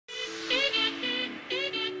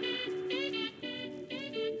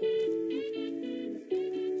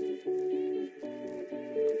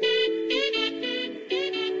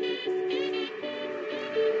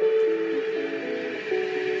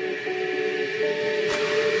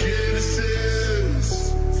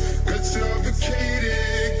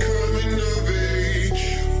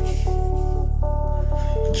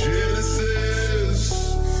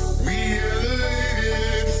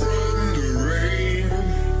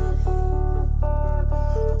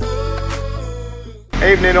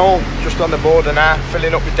Evening all, just on the border now,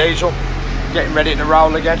 filling up with diesel, getting ready to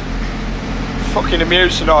roll again. Fucking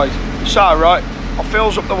amused tonight. So right, I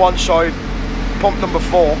fills up the one side, pump number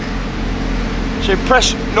 4. So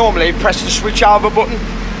you normally press the switch over button,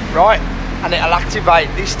 right? And it'll activate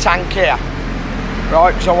this tank here,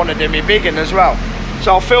 right? Because I want to do my biggin as well.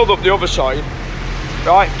 So I filled up the other side,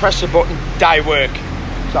 right? Press the button, day work.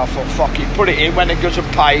 So I thought, fuck it, put it in, when it goes and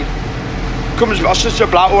paid. I said to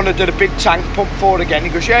the bloke, I want to do the big tank, pump forward again. He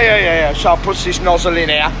goes, yeah. So I puts this nozzle in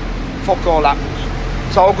here, fuck all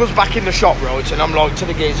happens. So I goes back in the shop, right? And I'm like to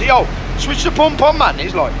the geezer, yo, switch the pump on, man.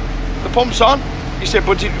 He's like, the pump's on. He said,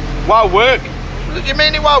 but it won't work. What do you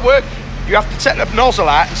mean it won't work? You have to take the nozzle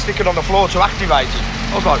out and stick it on the floor to activate it.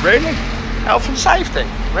 I was like, really? Health and safety?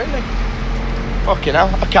 Really? Fucking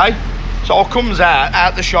hell, okay. So I comes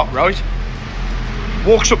out the shop, right?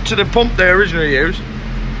 Walks up to the pump they originally used.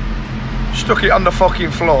 Stuck it on the fucking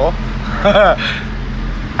floor.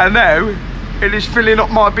 And now, it is filling up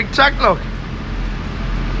my big tank, look.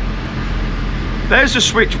 There's the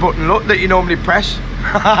switch button, look, that you normally press.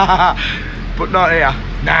 But not here.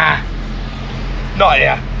 Nah. Not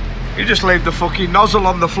here. You just leave the fucking nozzle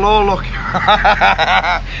on the floor, look. You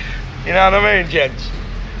know what I mean, gents?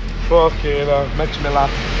 Fucking hell, makes me laugh.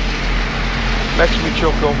 Makes me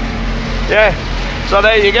chuckle. Yeah, so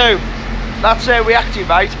there you go. That's how we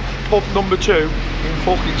activate pump number 2 in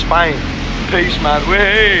fucking Spain. Peace, man.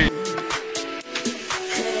 Whee!